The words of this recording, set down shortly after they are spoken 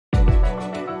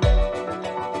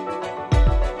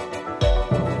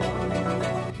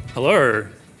Hello,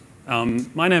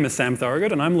 my name is Sam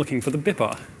Thorogood and I'm looking for the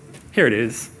Bipper. Here it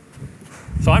is.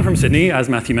 So I'm from Sydney, as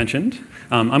Matthew mentioned.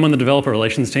 I'm on the developer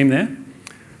relations team there.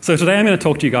 So today I'm going to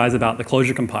talk to you guys about the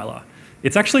Clojure compiler.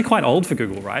 It's actually quite old for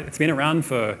Google, right? It's been around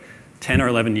for 10 or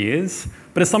 11 years,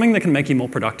 but it's something that can make you more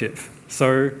productive.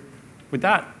 So with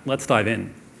that, let's dive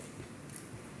in.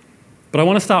 But I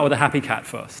want to start with a happy cat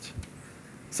first.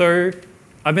 So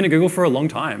I've been at Google for a long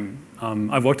time.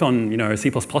 I've worked on C++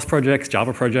 projects,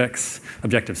 Java projects,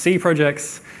 Objective-C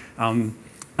projects, and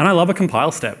I love a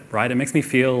compile step, right? It makes me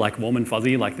feel like warm and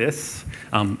fuzzy like this.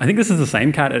 I think this is the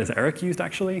same cat as Eric used,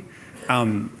 actually.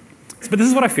 But this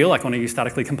is what I feel like when I use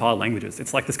statically compiled languages.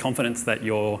 It's like this confidence that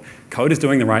your code is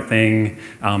doing the right thing.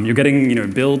 You're getting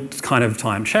build kind of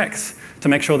time checks to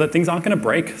make sure that things aren't going to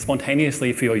break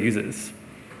spontaneously for your users.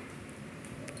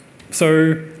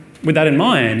 So with that in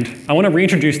mind, I want to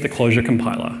reintroduce the Clojure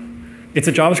compiler. It's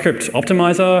a JavaScript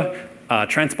optimizer,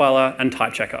 transpiler, and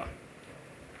type checker.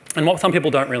 And what some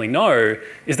people don't really know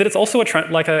is that it's also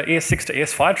like a ES6 to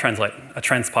ES5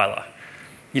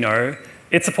 transpiler.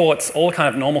 It supports all kind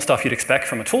of normal stuff you'd expect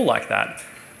from a tool like that.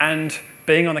 And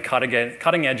being on the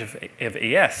cutting edge of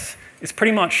ES is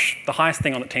pretty much the highest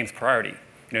thing on the team's priority.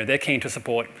 They're keen to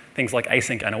support things like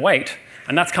async and await,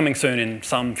 and that's coming soon in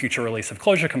some future release of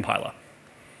Clojure compiler.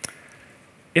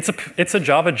 It's a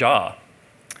Java jar.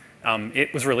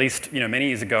 It was released many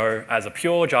years ago as a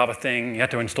pure Java thing. You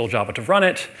had to install Java to run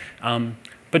it.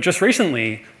 But just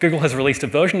recently, Google has released a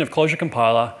version of Clojure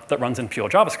compiler that runs in pure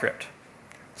JavaScript.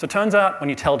 So it turns out when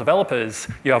you tell developers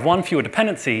you have one fewer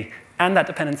dependency and that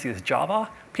dependency is Java,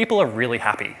 people are really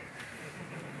happy.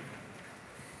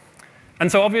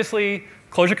 And so obviously,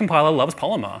 Clojure compiler loves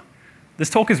Polymer. This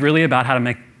talk is really about how to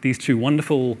make these two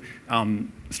wonderful,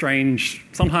 strange,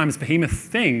 sometimes behemoth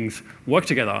things work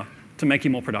together to make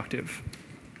you more productive.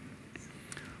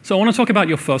 So I want to talk about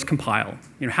your first compile.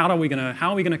 How are we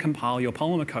going to compile your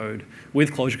Polymer code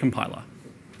with Clojure compiler?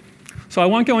 So I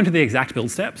won't go into the exact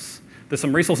build steps. There's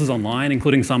some resources online,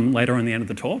 including some later on the end of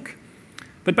the talk.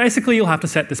 But basically, you'll have to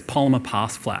set this Polymer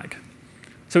pass flag.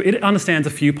 So it understands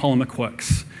a few Polymer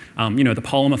quirks. The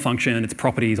Polymer function, its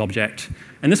properties object.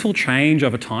 And this will change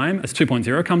over time as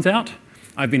 2.0 comes out.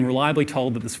 I've been reliably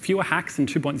told that there's fewer hacks in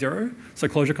 2.0, so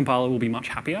Clojure compiler will be much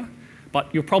happier. But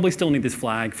you'll probably still need this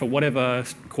flag for whatever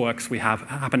quirks we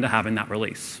happen to have in that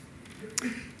release.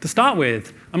 To start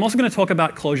with, I'm also going to talk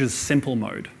about Clojure's simple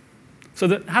mode. So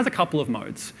that has a couple of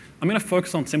modes. I'm going to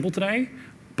focus on simple today,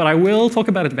 but I will talk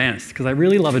about advanced, because I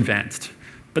really love advanced.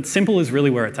 But simple is really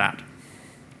where it's at.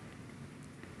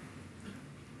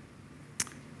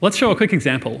 Let's show a quick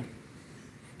example.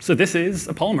 So this is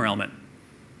a Polymer element.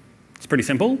 It's pretty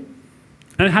simple,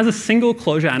 and it has a single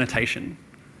Clojure annotation.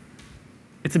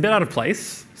 It's a bit out of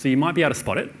place, so you might be able to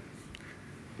spot it.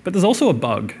 But there's also a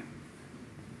bug.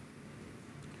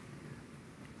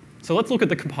 So let's look at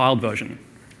the compiled version.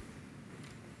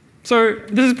 So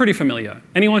this is pretty familiar.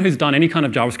 Anyone who's done any kind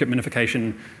of JavaScript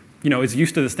minification is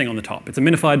used to this thing on the top. It's a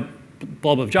minified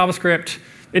blob of JavaScript.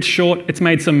 It's short. It's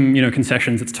made some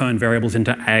concessions. It's turned variables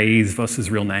into A's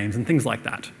versus real names and things like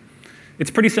that.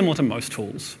 It's pretty similar to most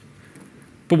tools.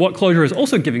 But what Clojure is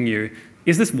also giving you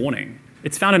is this warning.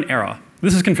 It's found an error.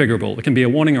 This is configurable. It can be a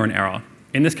warning or an error.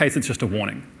 In this case, it's just a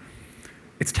warning.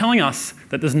 It's telling us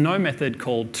that there's no method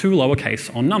called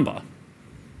toLowercase on number,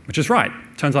 which is right.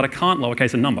 Turns out I can't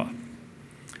lowercase a number.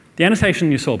 The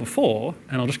annotation you saw before,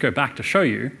 and I'll just go back to show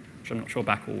you, which I'm not sure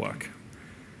back will work.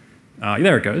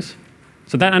 There it goes.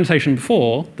 So that annotation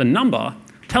before, the number,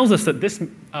 tells us that this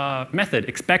method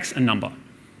expects a number.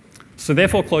 So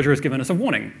therefore, Clojure has given us a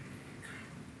warning.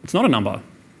 It's not a number.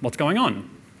 What's going on?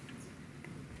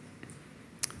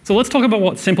 So let's talk about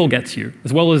what simple gets you,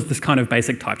 as well as this kind of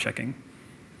basic type checking.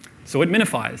 So it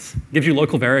minifies, gives you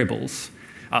local variables.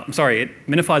 It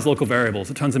minifies local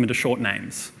variables. It turns them into short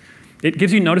names. It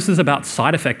gives you notices about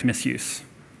side effect misuse.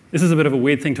 This is a bit of a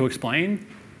weird thing to explain,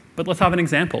 but let's have an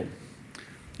example.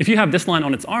 If you have this line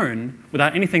on its own,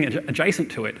 without anything adjacent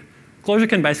to it, Clojure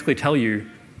can basically tell you,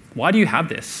 why do you have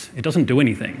this? It doesn't do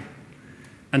anything.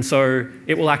 And so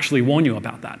it will actually warn you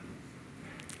about that.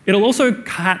 It'll also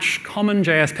catch common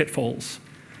JS pitfalls.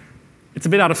 It's a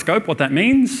bit out of scope what that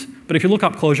means, but if you look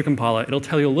up Clojure compiler, it'll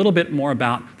tell you a little bit more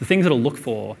about the things it'll look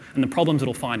for and the problems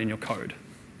it'll find in your code.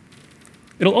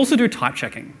 It'll also do type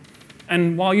checking.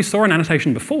 And while you saw an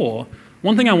annotation before,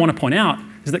 one thing I want to point out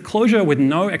is that Clojure with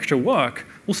no extra work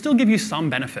will still give you some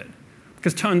benefit.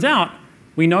 Because turns out,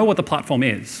 we know what the platform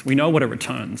is. We know what it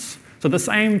returns. So the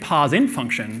same parseInt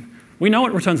function, we know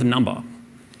it returns a number.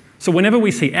 So whenever we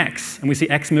see X, and we see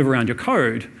X move around your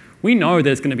code, we know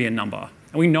there's going to be a number.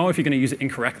 And we know if you're going to use it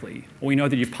incorrectly, or we know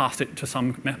that you've passed it to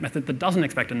some method that doesn't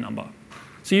expect a number.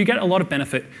 So you get a lot of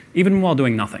benefit even while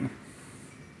doing nothing.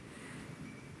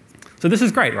 So this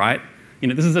is great, right?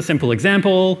 This is a simple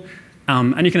example.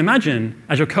 And you can imagine,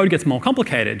 as your code gets more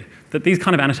complicated, that these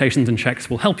kind of annotations and checks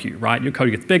will help you, right? Your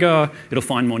code gets bigger, it'll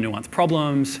find more nuanced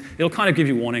problems, it'll kind of give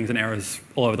you warnings and errors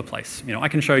all over the place. I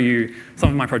can show you some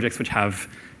of my projects which have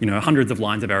hundreds of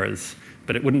lines of errors,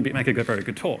 but it wouldn't make a very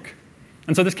good talk.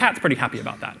 And so this cat's pretty happy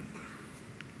about that.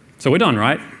 So we're done,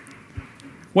 right?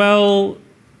 Well,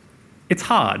 it's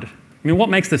hard. What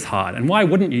makes this hard? And why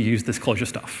wouldn't you use this closure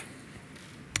stuff?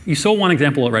 You saw one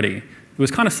example already. It was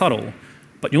kind of subtle.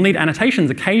 But you'll need annotations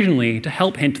occasionally to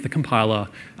help hint the compiler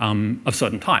of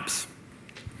certain types.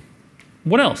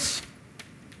 What else?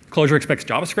 Clojure expects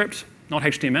JavaScript, not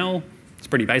HTML. It's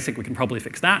pretty basic. We can probably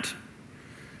fix that.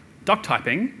 Duck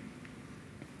typing,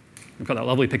 we've got that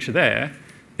lovely picture there,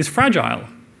 is fragile.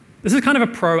 This is kind of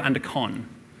a pro and a con.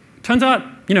 Turns out,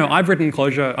 I've written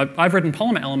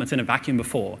Polymer elements in a vacuum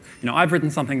before. I've written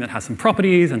something that has some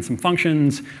properties and some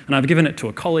functions, and I've given it to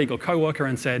a colleague or coworker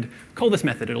and said, call this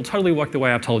method. It'll totally work the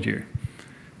way I've told you.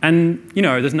 And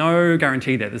there's no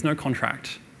guarantee there. There's no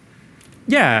contract.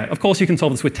 Yeah, of course, you can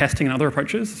solve this with testing and other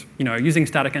approaches. Using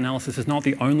static analysis is not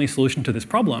the only solution to this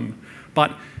problem.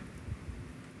 But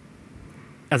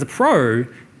as a pro,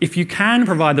 if you can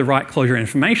provide the right Clojure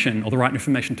information or the right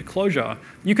information to Clojure,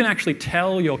 you can actually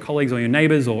tell your colleagues or your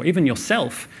neighbors or even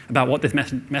yourself about what this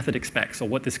method expects or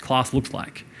what this class looks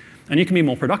like. And you can be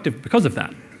more productive because of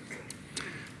that.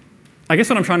 I guess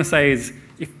what I'm trying to say is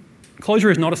if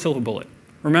Clojure is not a silver bullet.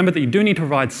 Remember that you do need to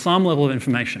provide some level of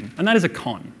information, and that is a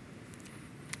con.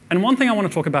 And one thing I want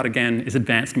to talk about again is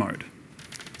advanced mode.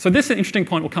 So this interesting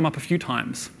point will come up a few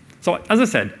times. So as I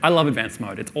said, I love advanced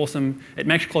mode. It's awesome. It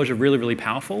makes Clojure really, really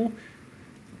powerful.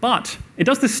 But it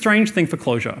does this strange thing for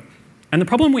Clojure. And the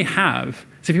problem we have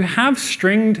is if you have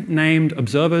stringed named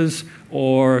observers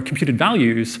or computed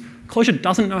values, Clojure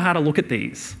doesn't know how to look at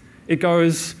these. It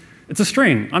goes, it's a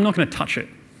string. I'm not going to touch it.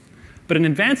 But in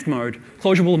advanced mode,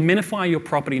 Clojure will minify your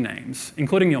property names,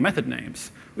 including your method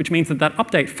names, which means that that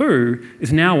update foo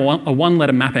is now a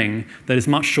one-letter mapping that is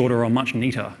much shorter or much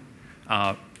neater.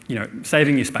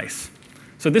 Saving you space.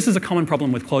 So this is a common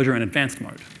problem with Clojure in advanced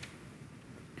mode.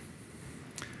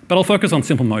 But I'll focus on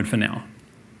simple mode for now.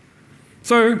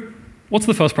 So what's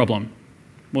the first problem?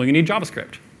 Well, you need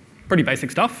JavaScript. Pretty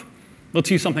basic stuff.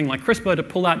 Let's use something like CRISPR to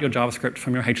pull out your JavaScript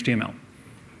from your HTML.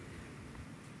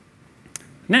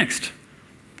 Next,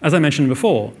 as I mentioned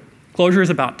before, Clojure is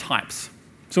about types.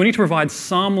 So we need to provide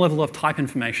some level of type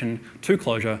information to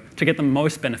Clojure to get the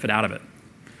most benefit out of it.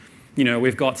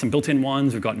 We've got some built-in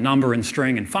ones. We've got number and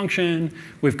string and function.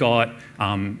 We've got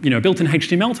built-in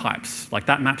HTML types, like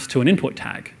that maps to an input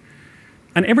tag.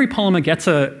 And every Polymer gets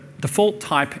a default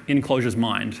type in Clojure's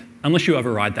mind, unless you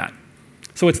override that.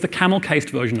 So it's the camel-cased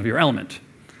version of your element.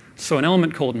 So an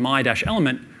element called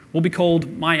my-element will be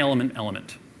called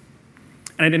my-element.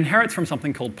 And it inherits from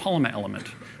something called Polymer element,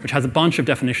 which has a bunch of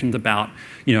definitions about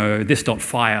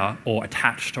this.fire or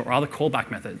attached or other callback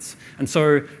methods. And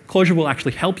so Clojure will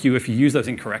actually help you if you use those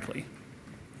incorrectly.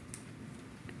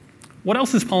 What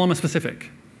else is Polymer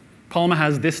specific? Polymer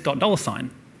has this.$.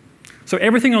 So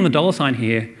everything on the $sign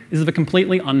here is of a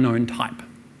completely unknown type.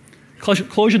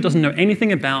 Clojure doesn't know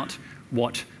anything about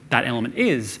what that element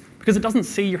is because it doesn't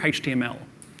see your HTML.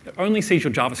 It only sees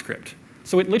your JavaScript.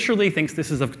 So it literally thinks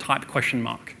this is of type question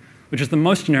mark, which is the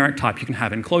most generic type you can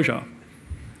have in Clojure.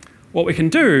 What we can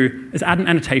do is add an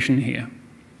annotation here.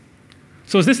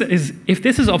 So if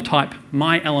this is of type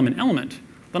my-element,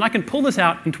 then I can pull this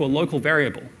out into a local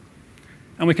variable.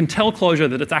 And we can tell Clojure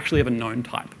that it's actually of a known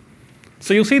type.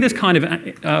 So you'll see this kind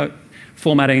of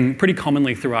formatting pretty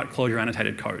commonly throughout Clojure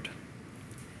annotated code.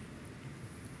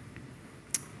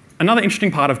 Another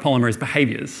interesting part of Polymer is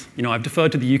behaviors. I've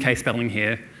deferred to the UK spelling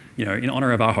here, in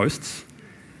honor of our hosts.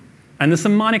 And there's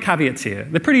some minor caveats here.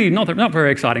 They're not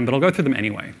very exciting, but I'll go through them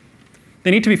anyway. They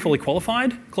need to be fully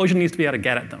qualified. Clojure needs to be able to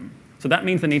get at them. So that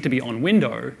means they need to be on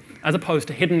window, as opposed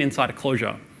to hidden inside a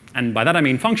Clojure. And by that I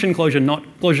mean function Clojure, not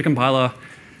Clojure compiler,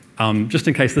 just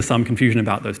in case there's some confusion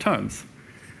about those terms.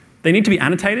 They need to be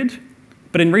annotated,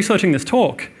 but in researching this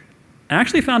talk, I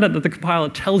actually found out that the compiler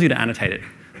tells you to annotate it,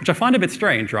 which I find a bit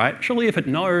strange, right? Surely if it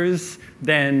knows,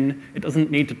 then it doesn't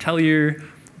need to tell you.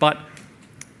 But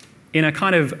in a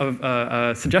kind of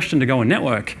a suggestion to go and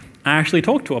network, I actually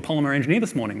talked to a Polymer engineer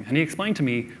this morning, and he explained to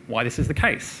me why this is the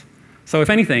case. So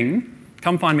if anything,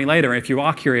 come find me later if you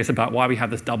are curious about why we have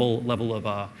this double level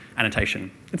of annotation.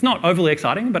 It's not overly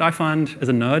exciting, but I find, as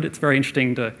a nerd, it's very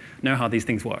interesting to know how these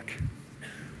things work.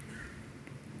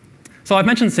 So I've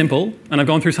mentioned simple, and I've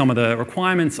gone through some of the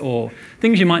requirements or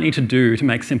things you might need to do to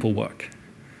make simple work.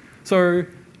 So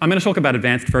I'm going to talk about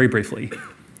advanced very briefly.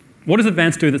 What does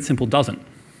advanced do that simple doesn't?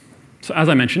 So as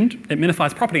I mentioned, it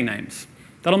minifies property names.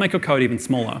 That'll make your code even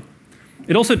smaller.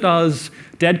 It also does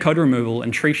dead code removal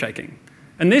and tree shaking.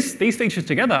 And these features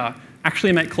together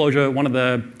actually make Clojure one of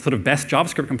the sort of best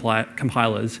JavaScript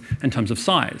compilers in terms of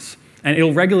size. And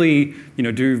it'll regularly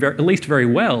do at least very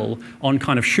well on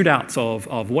kind of shootouts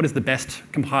of what is the best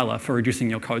compiler for reducing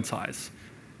your code size.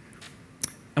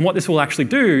 And what this will actually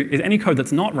do is any code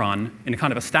that's not run in a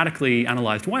kind of a statically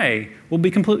analyzed way will be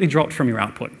completely dropped from your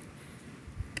output.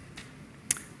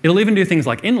 It'll even do things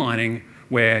like inlining,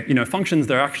 where functions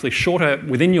that are actually shorter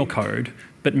within your code,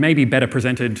 but maybe better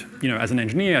presented as an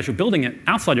engineer as you're building it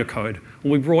outside your code,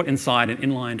 will be brought inside and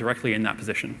inline directly in that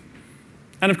position.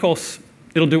 And of course,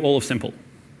 it'll do all of simple.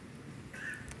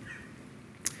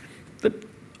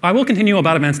 I will continue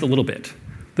about advanced a little bit.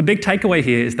 The big takeaway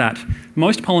here is that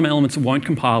most Polymer elements won't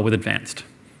compile with advanced.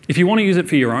 If you want to use it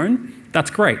for your own,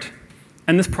 that's great.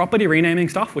 And this property renaming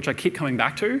stuff, which I keep coming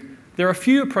back to, there are a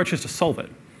few approaches to solve it.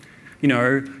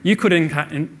 You could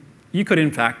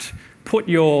in fact put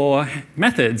your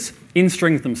methods in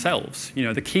strings themselves.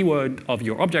 The keyword of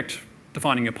your object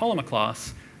defining your Polymer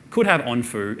class could have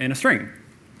onFoo in a string.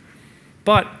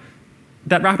 But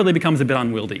that rapidly becomes a bit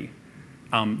unwieldy.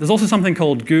 There's also something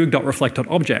called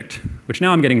goog.reflect.object, which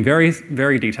now I'm getting very,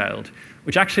 very detailed,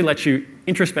 which actually lets you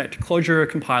introspect Clojure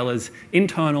compiler's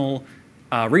internal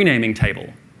renaming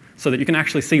table so that you can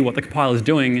actually see what the compiler is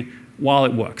doing while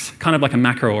it works, kind of like a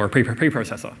macro or a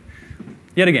preprocessor.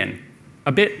 Yet again,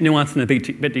 a bit nuanced and a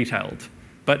bit detailed.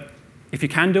 But if you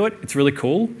can do it, it's really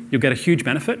cool. You'll get a huge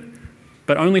benefit,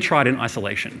 but only try it in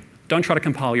isolation. Don't try to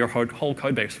compile your whole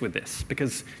code base with this,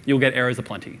 because you'll get errors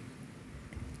aplenty.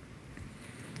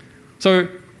 So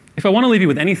if I want to leave you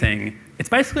with anything, it's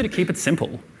basically to keep it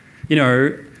simple.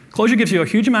 Clojure gives you a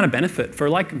huge amount of benefit for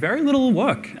very little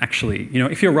work, actually.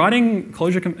 If you're writing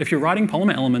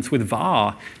Polymer elements with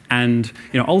var and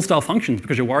old-style functions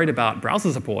because you're worried about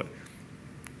browser support,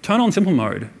 turn on simple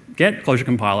mode, get Clojure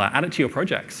compiler, add it to your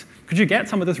projects, because you get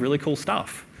some of this really cool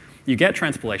stuff. You get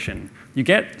transpilation, you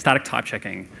get static type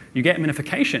checking, you get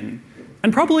minification,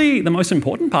 and probably the most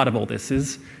important part of all this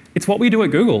is it's what we do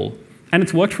at Google, and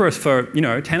it's worked for us for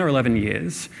 10 or 11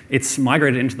 years. It's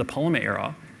migrated into the Polymer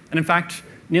era, and in fact,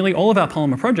 nearly all of our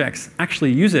Polymer projects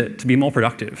actually use it to be more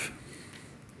productive.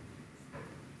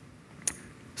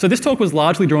 So this talk was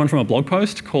largely drawn from a blog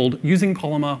post called Using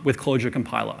Polymer with Clojure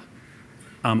Compiler.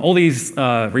 All these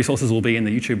resources will be in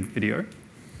the YouTube video,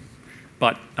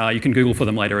 but you can Google for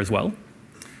them later as well.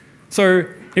 So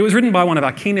it was written by one of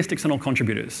our keenest external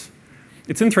contributors.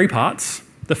 It's in 3 parts.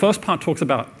 The first part talks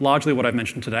about largely what I've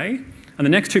mentioned today, and the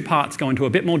next 2 parts go into a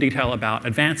bit more detail about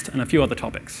advanced and a few other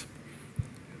topics.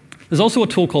 There's also a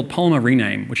tool called Polymer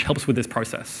Rename, which helps with this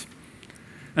process.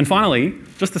 And finally,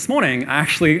 just this morning, I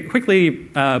actually quickly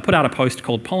put out a post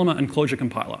called Polymer and Clojure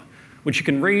Compiler, which you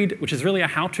can read, which is really a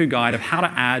how-to guide of how to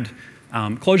add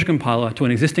Clojure Compiler to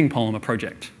an existing Polymer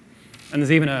project. And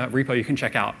there's even a repo you can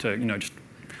check out to just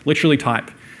literally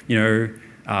type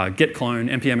git clone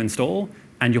npm install,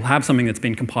 and you'll have something that's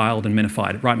been compiled and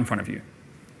minified right in front of you.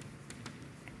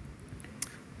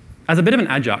 As a bit of an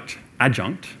adjunct,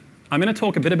 I'm going to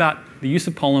talk a bit about the use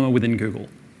of Polymer within Google.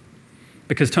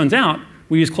 Because it turns out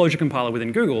we use Clojure Compiler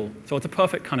within Google, so it's a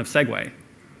perfect kind of segue.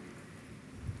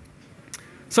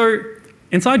 So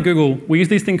inside Google, we use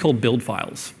these things called build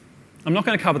files. I'm not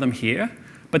going to cover them here,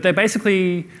 but they're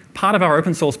basically part of our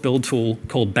open source build tool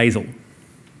called Bazel.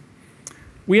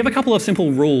 We have a couple of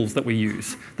simple rules that we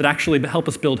use that actually help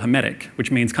us build hermetic,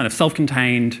 which means kind of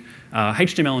self-contained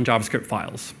HTML and JavaScript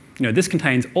files. This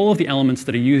contains all of the elements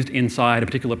that are used inside a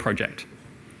particular project.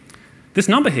 This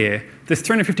number here, this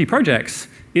 350 projects,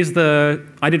 is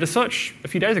I did a search a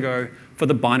few days ago for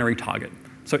the binary target.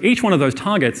 So each one of those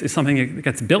targets is something that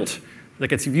gets built, that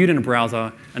gets viewed in a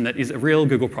browser, and that is a real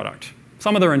Google product.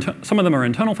 Some of them are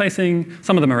internal-facing,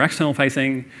 some of them are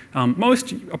external-facing.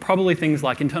 Most are probably things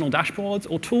like internal dashboards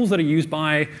or tools that are used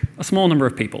by a small number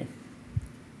of people.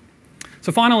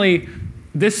 So finally,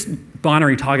 this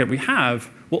binary target we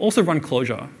have will also run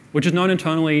Clojure, which is known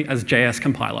internally as JS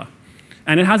compiler.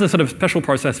 And it has a sort of special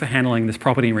process for handling this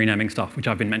property renaming stuff, which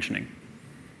I've been mentioning.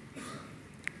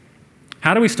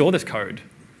 How do we store this code?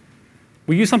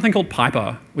 We use something called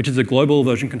Piper, which is a global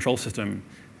version control system.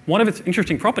 One of its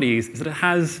interesting properties is that it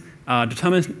has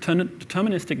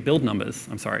deterministic build numbers.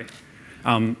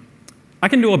 I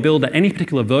can do a build at any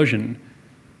particular version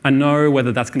and know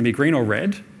whether that's going to be green or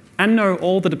red, and know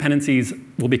all the dependencies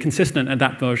will be consistent at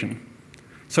that version.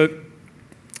 So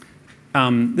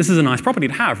this is a nice property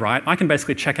to have, right? I can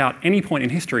basically check out any point in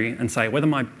history and say whether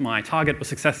my target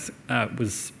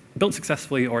was built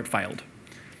successfully or it failed.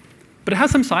 But it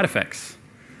has some side effects.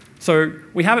 So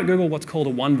we have at Google what's called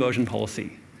a one-version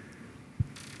policy.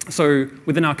 So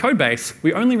within our code base,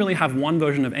 we only really have one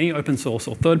version of any open source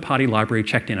or third-party library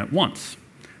checked in at once.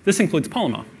 This includes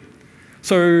Polymer.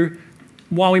 So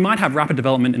while we might have rapid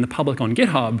development in the public on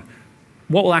GitHub,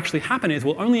 what will actually happen is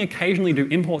we'll only occasionally do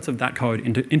imports of that code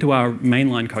into our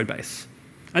mainline code base.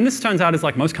 And this turns out is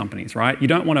like most companies, right? You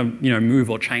don't want to move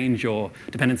or change your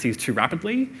dependencies too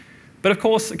rapidly. But of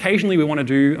course, occasionally we want to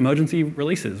do emergency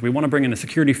releases. We want to bring in a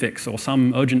security fix or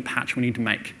some urgent patch we need to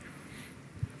make.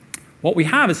 What we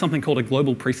have is something called a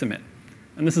global pre-submit.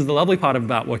 And this is the lovely part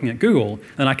about working at Google,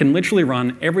 and I can literally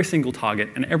run every single target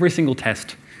and every single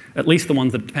test, at least the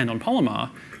ones that depend on Polymer,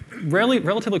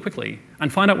 relatively quickly,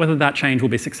 and find out whether that change will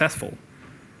be successful.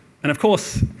 And of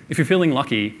course, if you're feeling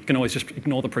lucky, you can always just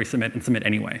ignore the pre-submit and submit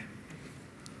anyway.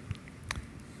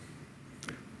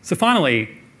 So finally,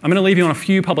 I'm going to leave you on a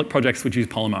few public projects which use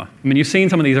Polymer. I mean, you've seen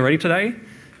some of these already today.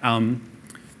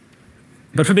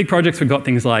 But for big projects, we've got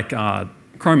things like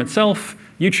Chrome itself,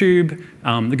 YouTube,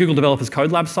 the Google Developers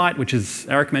Code Lab site, which is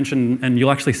Eric mentioned, and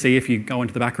you'll actually see if you go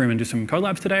into the back room and do some code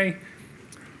labs today.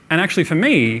 And actually for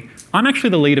me, I'm actually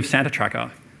the lead of Santa Tracker.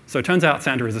 So it turns out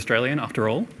Santa is Australian after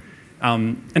all.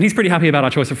 And he's pretty happy about our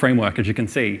choice of framework, as you can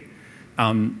see.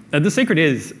 The secret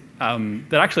is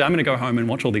that actually I'm going to go home and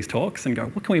watch all these talks and go,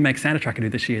 what can we make Santa Tracker do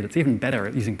this year that's even better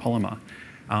at using Polymer?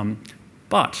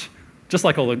 But just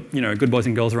like all the good boys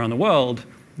and girls around the world,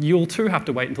 you'll too have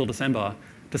to wait until December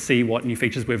to see what new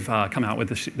features we've come out with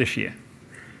this year.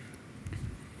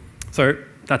 So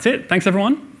that's it. Thanks,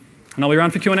 everyone. And I'll be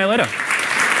around for Q&A later.